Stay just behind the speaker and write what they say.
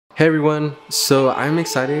Hey everyone, so I'm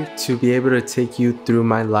excited to be able to take you through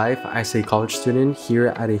my life as a college student here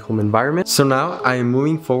at a home environment. So now I am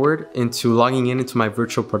moving forward into logging into my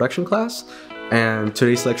virtual production class, and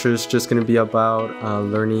today's lecture is just going to be about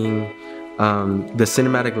learning the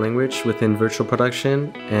cinematic language within virtual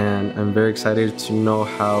production, and I'm very excited to know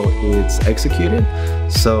how it's executed,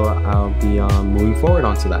 so I'll be moving forward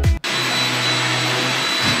onto that.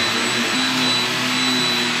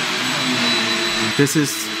 This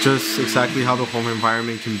is just exactly how the home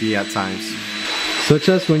environment can be at times. Such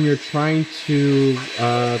as when you're trying to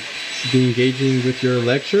be engaging with your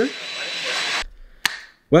lecture.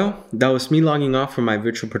 Well, that was me logging off from my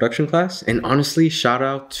virtual production class, and honestly, shout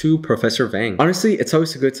out to Professor Vang. Honestly, it's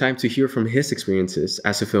always a good time to hear from his experiences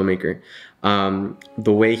as a filmmaker.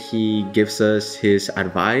 The way he gives us his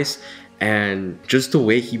advice and just the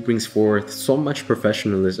way he brings forth so much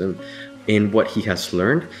professionalism in what he has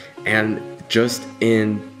learned and just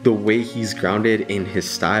in the way he's grounded in his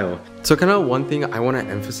style. So kind of one thing I want to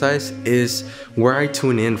emphasize is where I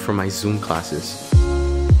tune in for my Zoom classes.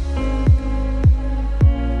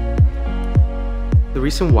 The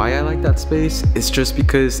reason why I like that space is just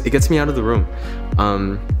because it gets me out of the room.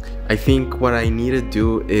 I think what I need to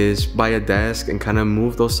do is buy a desk and kind of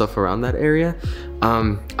move those stuff around that area.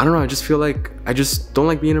 I don't know, I just feel like I just don't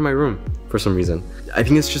like being in my room for some reason. I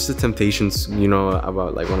think it's just the temptations, you know,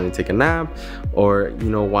 about like wanting to take a nap or, you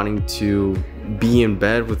know, wanting to be in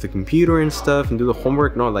bed with the computer and stuff and do the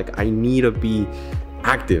homework. No, like I need to be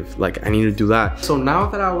active, like I need to do that. So now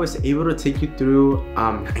that I was able to take you through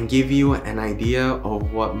and give you an idea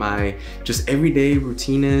of what my just everyday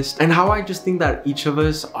routine is and how I just think that each of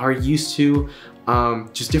us are used to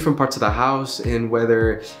just different parts of the house, and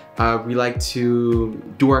whether we like to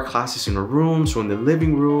do our classes in our rooms or in the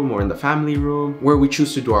living room or in the family room, where we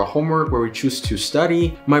choose to do our homework, where we choose to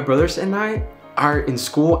study. My brothers and I are in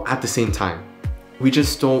school at the same time. We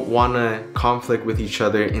just don't want to conflict with each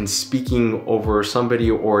other in speaking over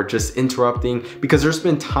somebody or just interrupting, because there's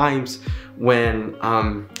been times when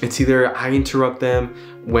it's either I interrupt them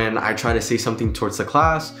when I try to say something towards the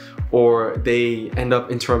class, or they end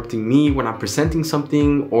up interrupting me when I'm presenting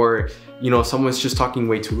something, or you know, someone's just talking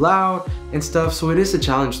way too loud and stuff. So it is a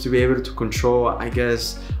challenge to be able to control, I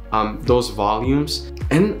guess, those volumes.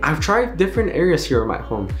 And I've tried different areas here at my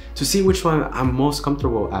home to see which one I'm most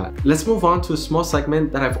comfortable at. Let's move on to a small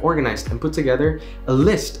segment that I've organized and put together a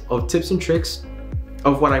list of tips and tricks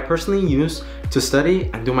of what I personally use to study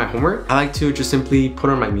and do my homework. I like to just simply put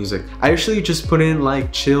on my music. I usually just put in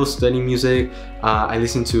like chill study music. I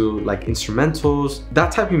listen to like instrumentals.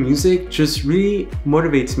 That type of music just really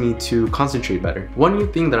motivates me to concentrate better. One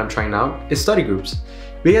new thing that I'm trying out is study groups.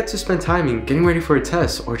 We get to spend time in getting ready for a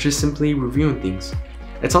test or just simply reviewing things.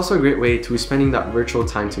 It's also a great way to spending that virtual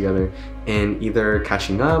time together and either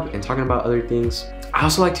catching up and talking about other things. I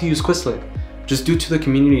also like to use Quizlet, just due to the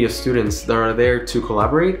community of students that are there to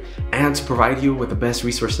collaborate and to provide you with the best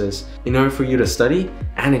resources in order for you to study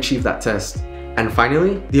and achieve that test. And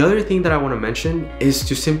finally, the other thing that I want to mention is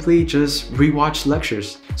to simply just rewatch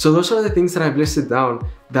lectures. So those are the things that I've listed down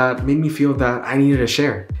that made me feel that I needed to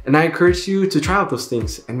share. And I encourage you to try out those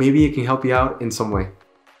things, and maybe it can help you out in some way.